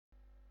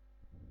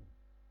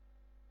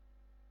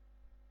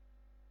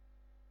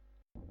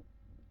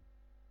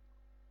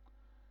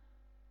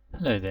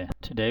Hello there.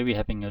 Today we're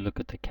having a look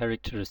at the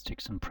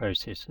characteristics and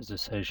processes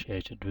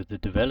associated with the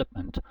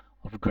development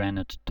of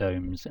granite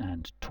domes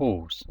and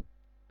tors.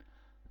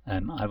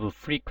 I will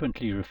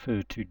frequently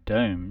refer to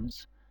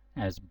domes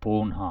as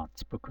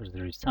bornhardts because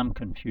there is some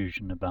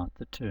confusion about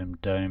the term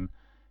dome.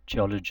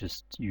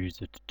 Geologists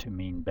use it to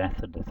mean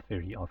batholith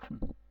very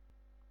often.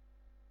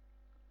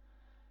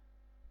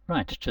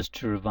 Right, just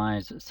to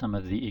revise some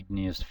of the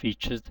igneous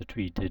features that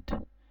we did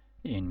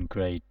in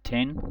grade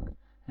 10,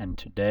 and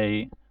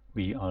today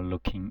we are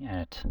looking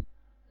at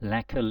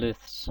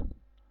laccoliths,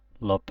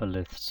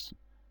 lopoliths,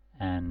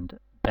 and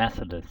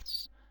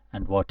batholiths,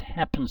 and what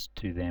happens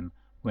to them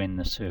when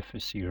the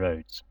surface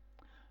erodes.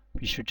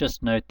 We should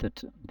just note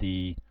that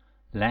the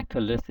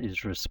laccolith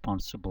is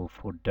responsible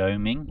for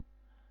doming.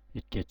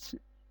 It gets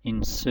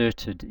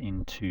inserted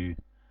into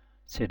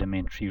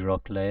sedimentary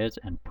rock layers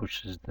and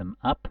pushes them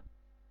up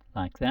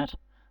like that,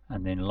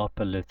 and then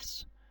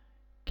lopoliths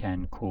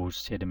can cause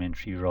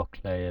sedimentary rock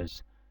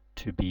layers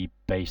to be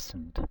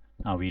basined.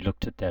 Now we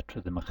looked at that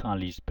with the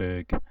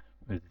Michalisberg,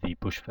 with the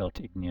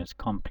Bushveld Igneous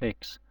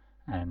complex,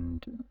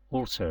 and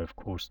also of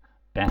course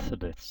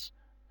batholiths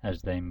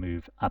as they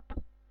move up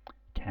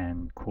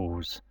can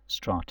cause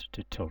strata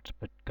to tilt,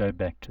 but go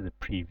back to the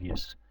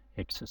previous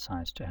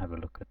exercise to have a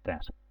look at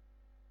that.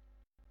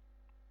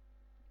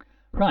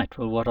 Right,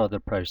 well, what are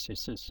the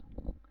processes?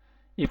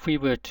 If we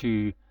were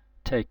to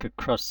take a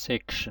cross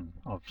section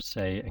of,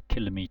 say, a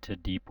kilometer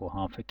deep or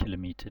half a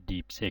kilometer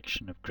deep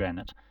section of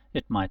granite,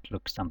 it might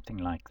look something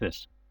like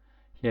this.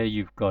 Here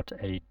you've got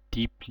a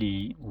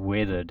deeply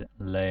weathered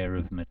layer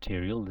of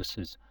material. This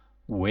is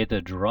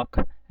weathered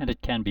rock, and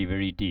it can be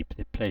very deep.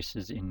 There are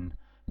places in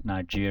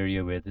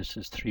Nigeria where this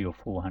is 300 or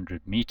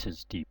 400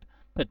 meters deep,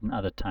 but in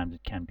other times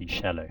it can be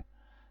shallow.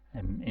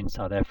 In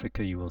South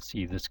Africa you will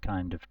see this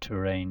kind of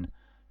terrain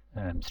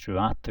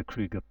throughout the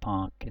Kruger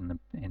Park, in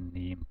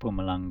the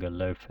Mpumalanga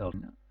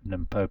Lowveld,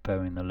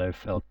 Limpopo in the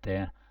Lowveld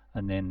there,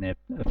 and then there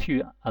are a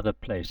few other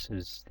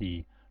places,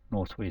 the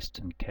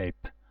Northwestern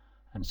Cape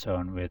and so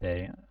on, where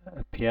they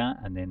appear,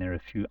 and then there are a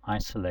few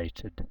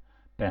isolated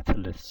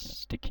batholiths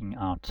sticking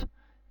out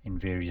in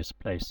various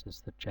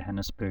places. The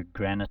Johannesburg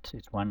granite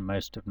is one.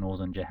 Most of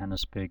northern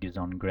Johannesburg is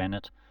on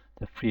granite.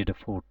 The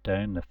Vredefort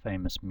Dome, the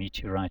famous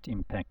meteorite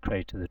impact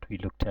crater that we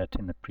looked at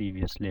in the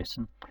previous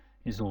lesson,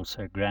 is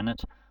also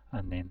granite.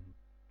 And then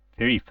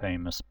very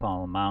famous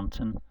Paarl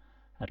Mountain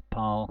at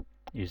Paarl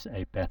is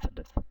a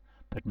batholith.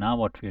 But now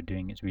what we're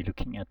doing is we're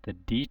looking at the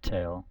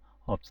detail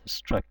of the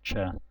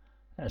structure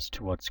as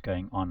to what's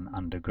going on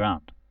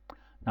underground.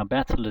 Now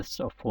batholiths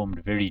are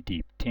formed very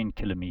deep, 10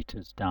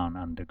 kilometers down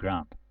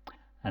underground,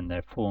 and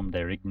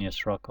they're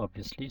igneous rock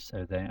obviously,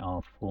 so they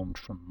are formed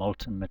from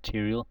molten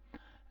material,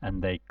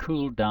 and they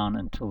cool down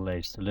until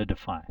they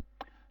solidify.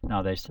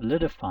 Now they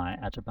solidify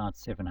at about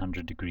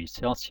 700 degrees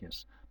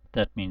Celsius.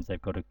 That means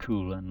they've got to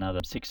cool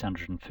another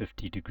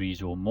 650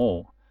 degrees or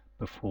more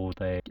before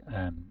they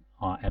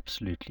are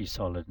absolutely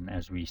solid and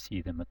as we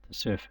see them at the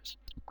surface.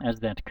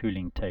 As that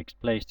cooling takes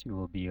place, you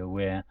will be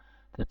aware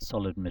that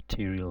solid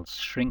materials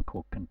shrink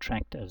or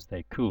contract as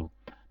they cool.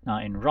 Now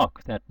in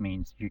rock, that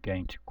means you're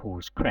going to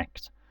cause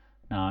cracks.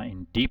 Now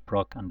in deep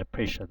rock under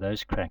pressure,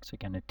 those cracks are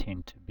going to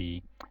tend to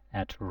be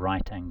at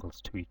right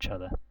angles to each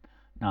other.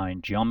 Now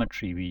in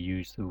geometry, we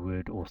use the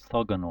word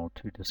orthogonal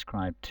to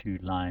describe two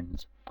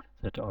lines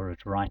that are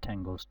at right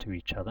angles to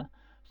each other.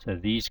 So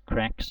these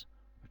cracks,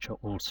 which are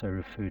also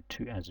referred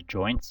to as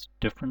joints,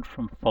 different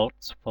from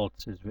faults.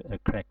 Faults is a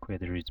crack where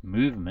there is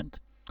movement,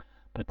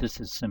 but this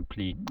is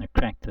simply a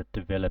crack that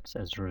develops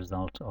as a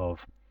result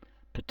of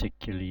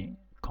particularly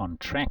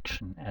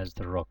contraction as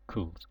the rock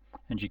cools,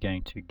 and you're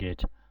going to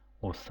get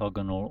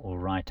orthogonal or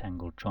right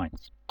angle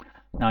joints.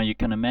 Now you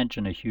can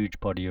imagine a huge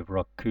body of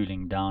rock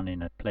cooling down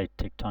in a plate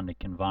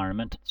tectonic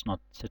environment. It's not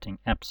sitting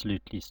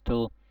absolutely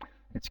still.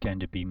 It's going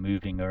to be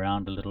moving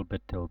around a little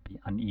bit. There will be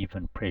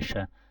uneven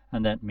pressure,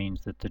 and that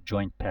means that the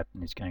joint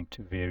pattern is going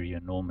to vary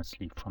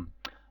enormously. From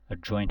a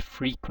joint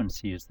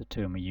frequency is the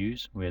term we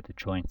use, where the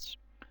joints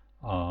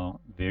are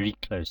very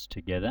close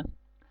together,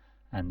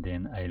 and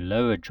then a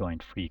lower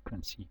joint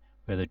frequency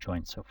where the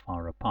joints are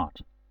far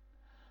apart.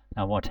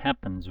 Now what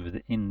happens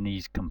within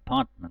these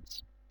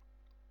compartments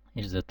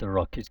is that the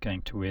rock is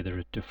going to weather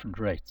at different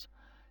rates.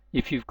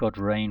 If you've got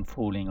rain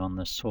falling on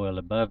the soil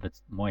above,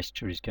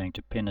 moisture is going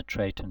to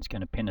penetrate, and it's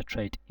going to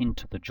penetrate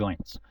into the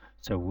joints.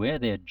 So where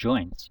there are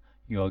joints,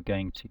 you are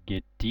going to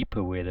get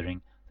deeper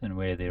weathering than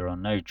where there are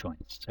no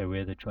joints. So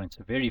where the joints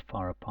are very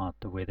far apart,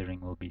 the weathering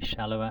will be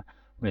shallower.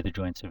 Where the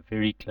joints are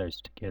very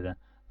close together,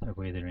 the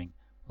weathering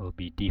will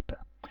be deeper.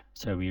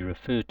 So we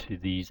refer to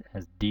these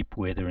as deep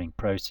weathering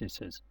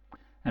processes.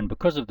 And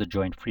because of the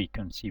joint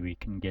frequency, we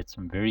can get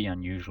some very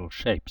unusual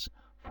shapes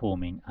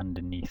forming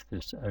underneath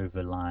this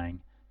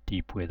overlying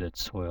deep weathered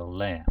soil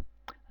layer.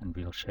 And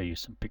we'll show you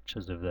some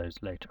pictures of those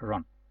later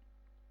on.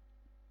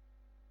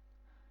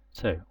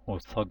 So,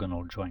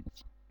 orthogonal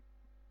joints.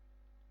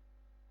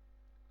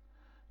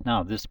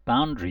 Now, this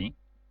boundary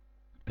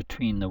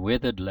between the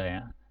weathered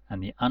layer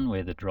and the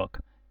unweathered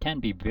rock can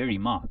be very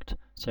marked.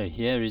 So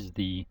here is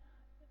the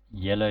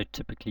yellow,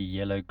 typically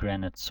yellow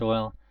granite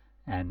soil,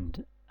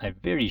 and a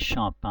very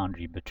sharp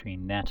boundary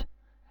between that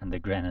and the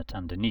granite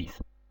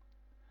underneath.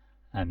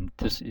 And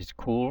this is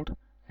called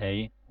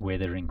a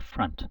weathering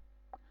front.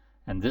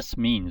 And this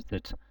means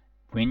that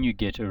when you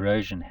get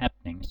erosion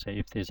happening, so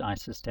if there's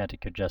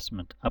isostatic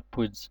adjustment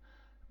upwards,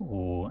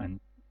 or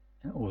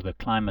the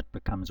climate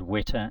becomes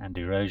wetter and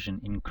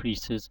erosion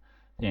increases,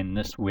 then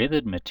this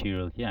weathered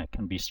material here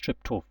can be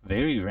stripped off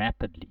very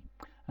rapidly,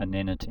 and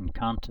then it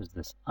encounters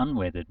this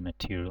unweathered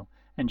material,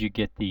 and you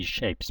get these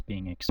shapes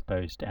being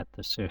exposed at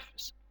the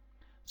surface.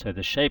 So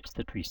the shapes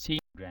that we see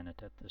in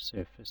granite at the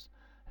surface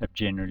have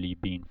generally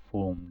been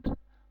formed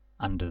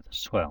under the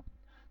soil.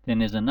 Then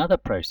there's another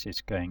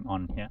process going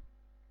on here,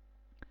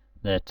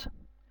 that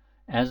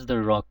as the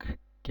rock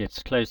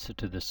gets closer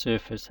to the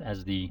surface,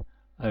 as the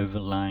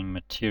overlying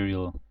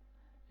material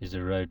is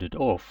eroded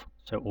off,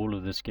 so all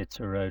of this gets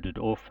eroded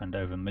off, and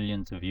over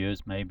millions of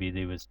years, maybe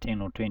there was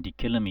 10 or 20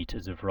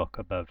 kilometers of rock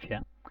above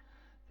here,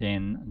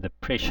 then the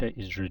pressure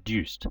is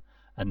reduced,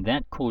 and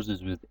that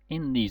causes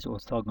within these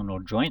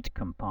orthogonal joint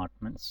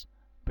compartments,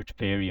 which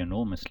vary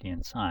enormously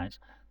in size,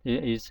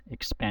 there is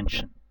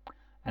expansion,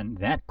 and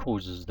that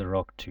causes the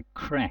rock to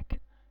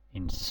crack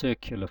in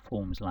circular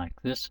forms like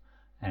this,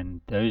 and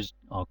those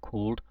are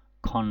called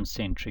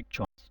concentric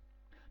joints.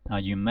 Now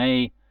you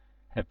may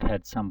have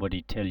had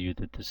somebody tell you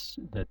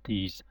that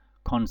these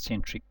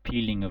concentric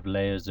peeling of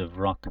layers of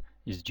rock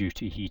is due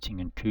to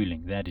heating and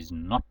cooling. That is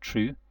not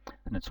true,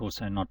 and it's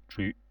also not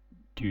true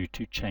due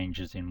to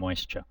changes in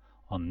moisture.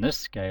 On this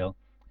scale,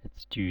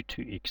 it's due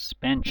to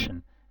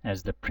expansion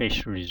as the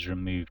pressure is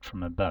removed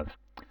from above.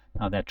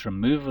 Now that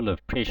removal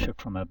of pressure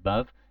from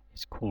above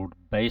is called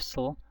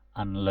basal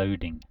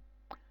unloading.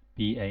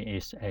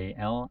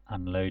 B-A-S-A-L,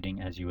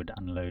 unloading, as you would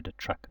unload a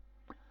truck.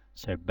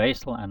 So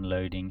basal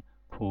unloading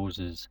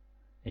causes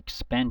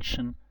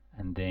expansion,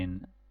 and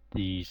then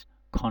these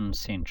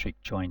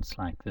concentric joints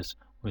like this,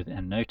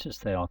 and notice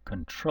they are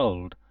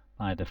controlled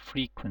by the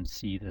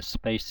frequency, the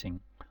spacing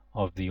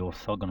of the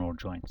orthogonal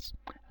joints,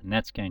 and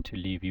that's going to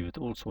leave you with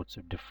all sorts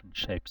of different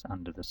shapes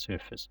under the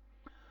surface.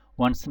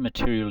 Once the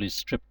material is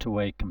stripped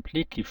away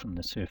completely from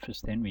the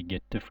surface, then we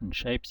get different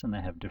shapes, and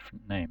they have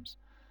different names.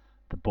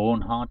 The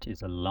bornhardt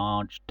is a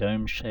large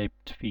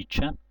dome-shaped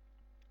feature,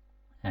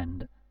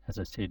 and as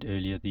I said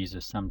earlier, these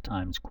are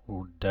sometimes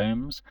called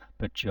domes,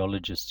 but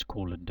geologists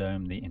call a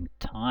dome the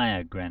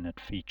entire granite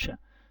feature.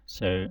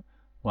 So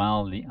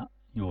while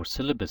your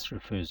syllabus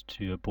refers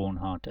to a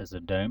bornhardt as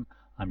a dome,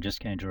 I'm just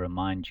going to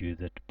remind you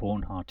that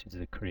bornhardt is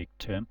the correct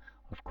term.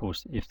 Of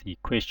course, if the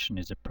question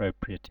is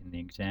appropriate in the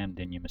exam,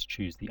 then you must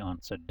choose the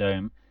answer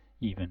dome,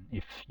 even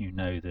if you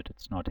know that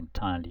it's not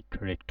entirely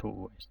correct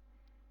always.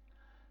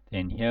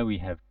 Then here we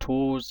have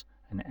tors,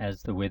 and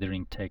as the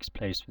weathering takes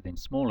place within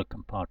smaller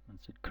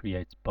compartments, it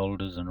creates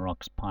boulders and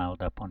rocks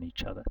piled up on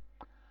each other.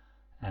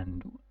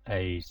 And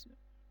a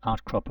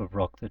outcrop of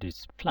rock that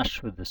is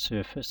flush with the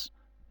surface,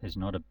 there's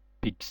not a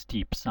big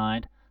steep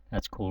side,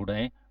 that's called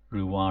a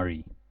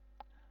ruwari.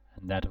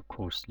 And that of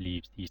course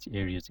leaves these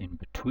areas in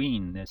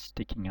between the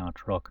sticking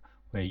out rock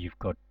where you've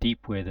got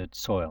deep weathered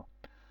soil.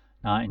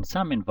 Now in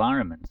some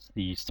environments,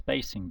 the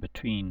spacing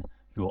between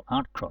your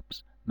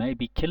outcrops may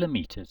be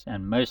kilometers,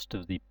 and most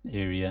of the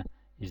area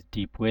is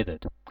deep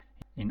weathered.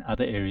 In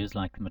other areas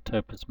like the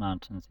Matopus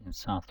Mountains in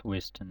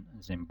southwestern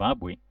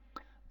Zimbabwe,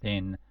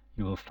 then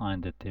you will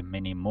find that there are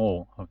many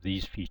more of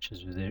these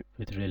features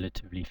with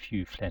relatively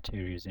few flat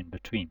areas in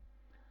between.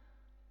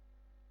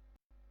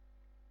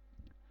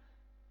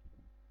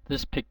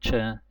 This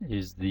picture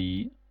is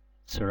the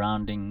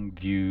surrounding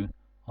view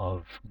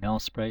of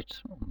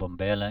Nelspruit,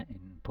 Mbombela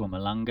in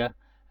Mpumalanga,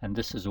 and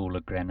this is all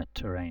a granite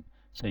terrain.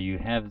 So you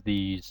have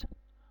these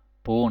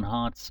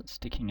bornhardts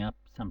sticking up,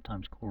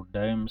 sometimes called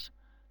domes,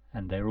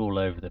 and they're all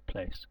over the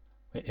place.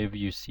 Wherever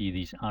you see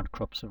these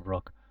outcrops of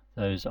rock,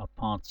 those are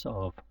parts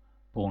of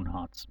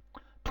bornhardts.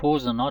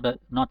 Tors are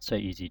not so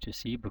easy to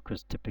see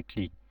because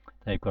typically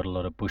they've got a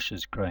lot of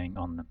bushes growing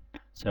on them.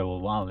 So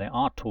while there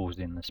are tors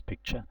in this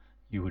picture,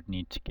 you would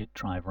need to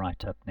drive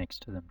right up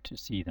next to them to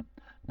see them.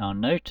 Now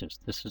notice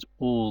this is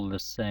all the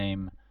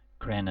same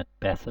granite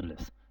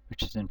batholith,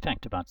 which is in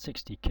fact about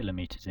 60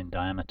 kilometers in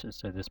diameter,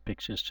 so this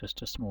picture is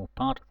just a small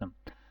part of them,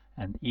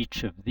 and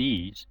each of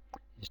these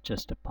is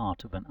just a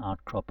part of an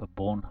outcrop. A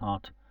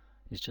bornhardt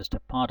is just a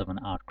part of an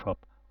outcrop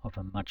of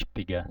a much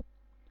bigger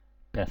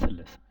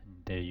batholith, and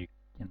there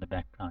in the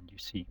background you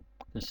see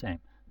the same.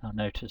 Now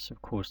notice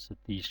of course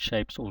that these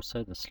shapes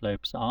also, the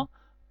slopes are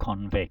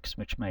convex,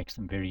 which makes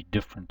them very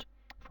different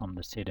from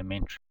the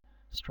sedimentary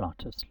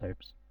strata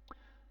slopes.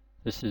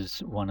 This is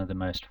one of the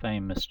most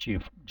famous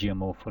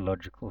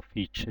geomorphological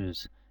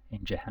features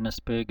in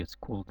Johannesburg. It's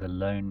called the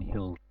Lone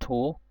Hill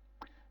Tor,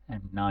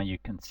 and now you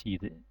can see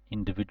the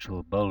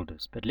individual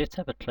boulders. But let's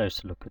have a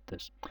closer look at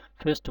this.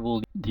 First of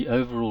all, the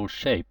overall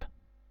shape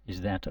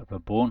is that of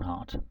a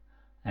bornhardt,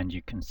 and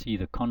you can see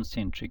the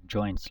concentric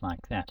joints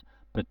like that.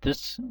 But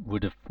this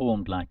would have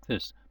formed like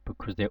this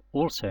because there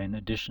also, in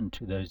addition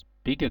to those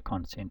bigger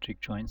concentric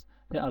joints,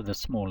 there are the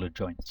smaller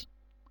joints.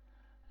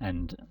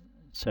 And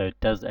So it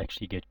does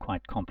actually get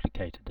quite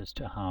complicated as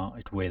to how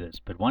it weathers.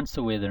 But once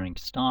the weathering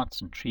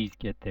starts and trees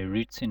get their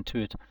roots into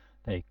it,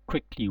 they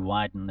quickly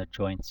widen the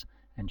joints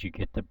and you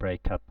get the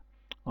breakup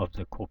of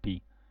the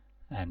kopje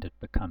and it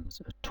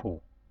becomes a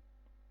tor.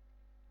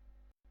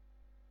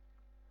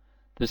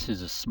 This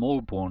is a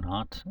small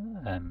bornhardt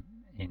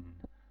in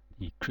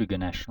the Kruger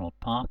National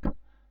Park.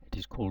 It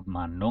is called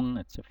Manung.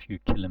 It's a few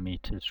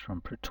kilometers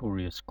from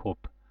Pretorius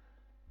Corp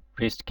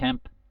rest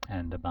camp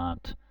and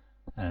about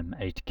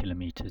 8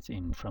 kilometers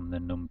in from the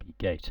Numbi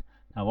Gate.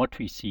 Now what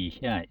we see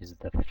here is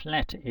the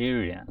flat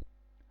area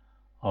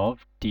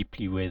of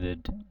deeply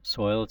weathered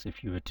soils.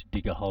 If you were to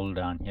dig a hole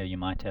down here, you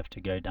might have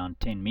to go down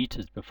 10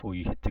 meters before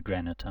you hit the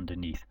granite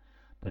underneath.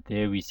 But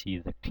there we see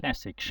the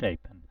classic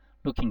shape, and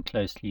looking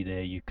closely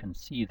there you can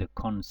see the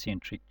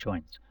concentric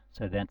joints.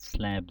 So that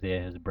slab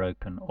there has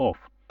broken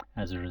off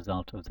as a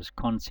result of this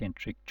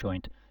concentric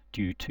joint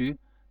due to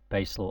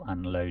basal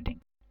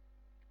unloading.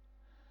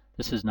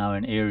 This is now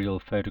an aerial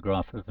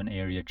photograph of an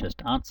area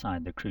just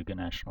outside the Kruger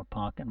National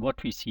Park, and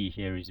what we see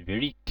here is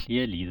very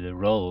clearly the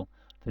role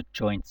that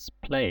joints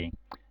play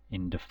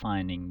in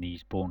defining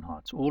these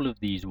bornhardts. All of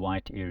these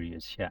white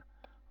areas here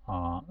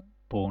are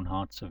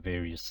bornhardts of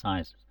various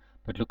sizes.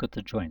 But look at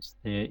the joints.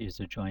 There is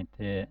a joint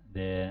there,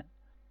 there,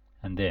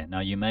 and there.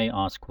 Now you may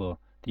ask, well,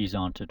 these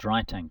aren't at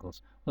right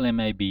angles. Well, there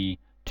may be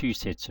two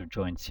sets of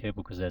joints here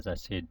because, as I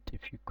said,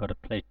 if you've got a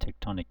plate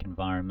tectonic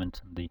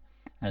environment and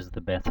as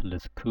the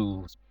batholith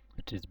cools,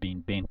 it has been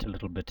bent a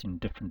little bit in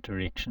different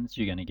directions,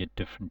 you're going to get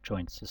different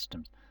joint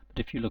systems. But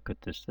if you look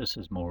at this, this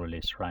is more or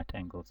less right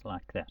angles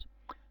like that.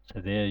 So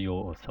there are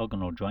your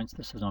orthogonal joints.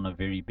 This is on a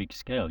very big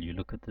scale. You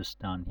look at this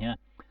down here,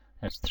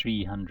 that's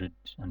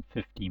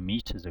 350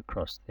 meters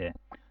across there.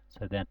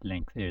 So that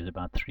length there is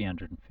about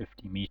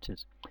 350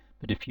 meters.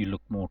 But if you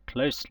look more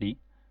closely,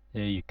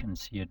 there you can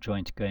see a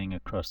joint going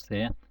across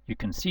there. You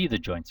can see the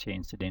joints here,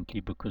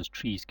 incidentally, because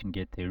trees can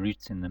get their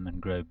roots in them and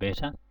grow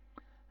better.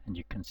 And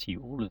you can see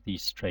all of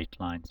these straight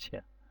lines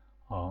here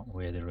are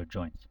where there are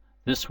joints.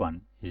 This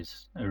one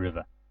is a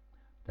river,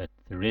 but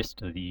the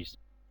rest of these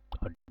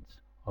are joints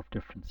of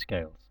different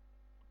scales.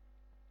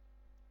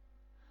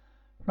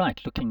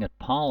 Right, looking at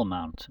Paarl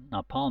Mountain.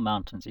 Now Paarl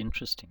Mountain's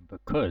interesting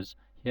because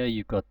here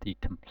you've got the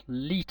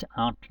complete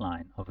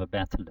outline of a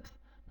batholith.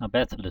 Now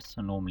batholiths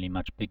are normally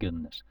much bigger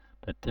than this,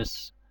 but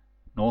this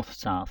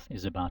north-south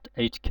is about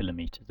 8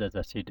 kilometers. As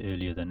I said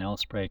earlier, the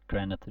Nelspruit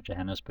granite, the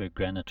Johannesburg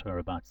granite are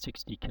about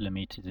 60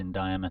 kilometers in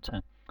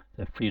diameter.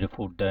 The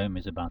Vredefort dome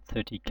is about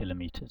 30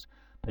 kilometers.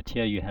 But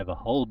here you have a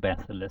whole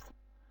batholith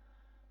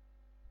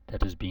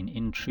that has been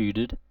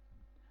intruded,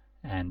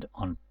 and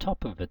on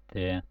top of it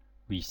there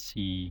we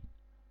see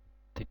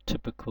the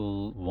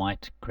typical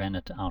white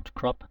granite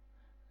outcrop,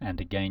 and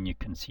again you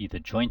can see the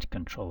joint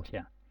control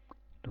here.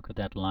 Look at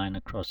that line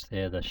across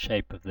there, the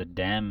shape of the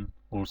dam.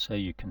 Also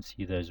you can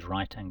see those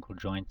right angle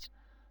joints.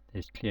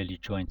 There's clearly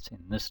joints in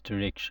this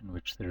direction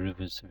which the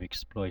rivers have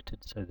exploited,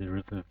 so the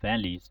river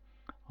valleys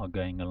are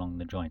going along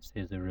the joints.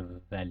 There's a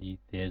river valley,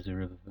 there's a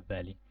river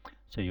valley.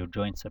 So your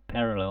joints are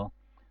parallel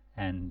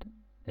and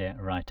they're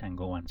right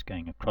angle ones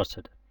going across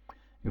it.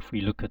 If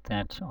we look at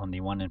that on the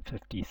 1 in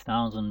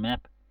 50,000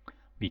 map,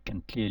 we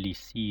can clearly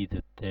see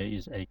that there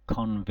is a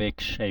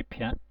convex shape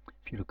here.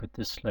 If you look at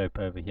this slope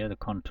over here, the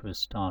contours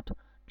start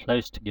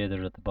close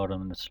together at the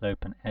bottom of the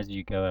slope, and as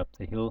you go up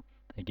the hill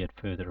they get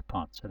further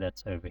apart. So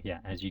that's over here.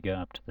 As you go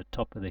up to the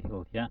top of the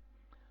hill here,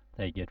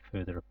 they get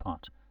further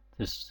apart.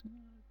 This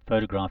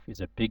photograph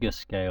is a bigger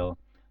scale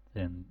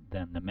than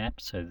the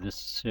map, so this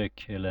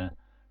circular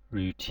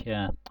route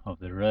here of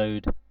the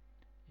road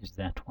is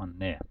that one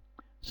there.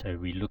 So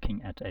we're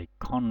looking at a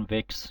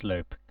convex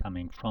slope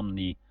coming from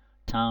the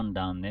town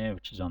down there,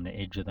 which is on the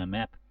edge of the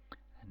map,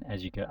 and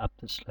as you go up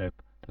the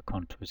slope the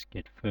contours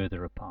get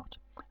further apart,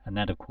 and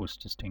that of course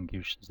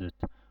distinguishes it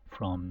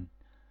from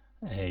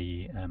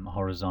a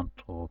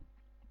horizontal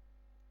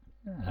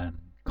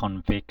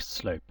convex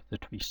slope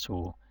that we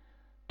saw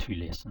 2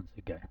 lessons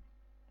ago.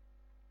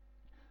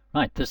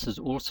 Right, this has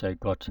also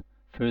got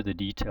further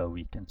detail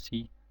we can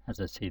see. As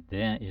I said,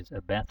 there is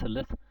a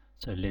batholith,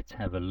 so let's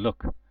have a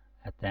look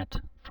at that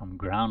from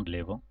ground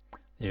level.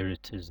 There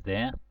it is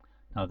there.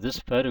 Now this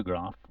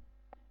photograph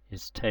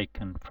is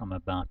taken from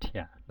about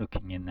here,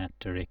 looking in that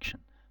direction.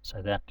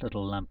 So that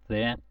little lump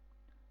there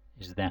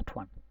is that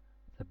one.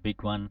 The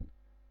big one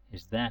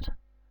is that,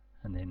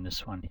 and then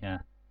this one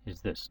here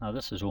is this. Now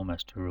this is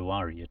almost a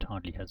ruwari. It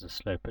hardly has a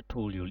slope at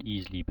all. You'll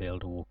easily be able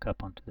to walk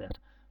up onto that,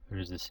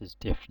 whereas this is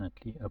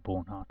definitely a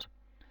bornhardt.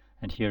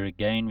 And here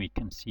again we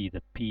can see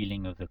the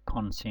peeling of the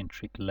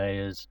concentric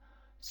layers,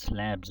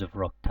 slabs of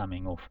rock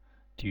coming off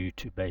due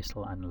to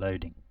basal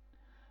unloading.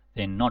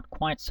 Then not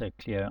quite so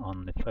clear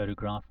on the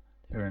photograph,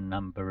 there are a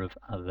number of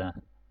other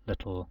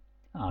little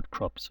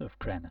outcrops of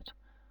granite.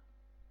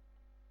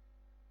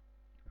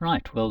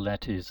 Right, well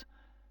that is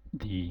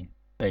the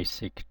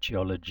basic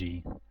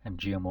geology and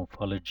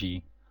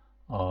geomorphology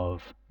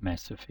of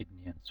massive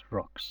igneous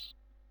rocks.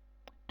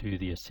 Do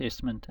the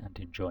assessment and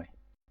enjoy.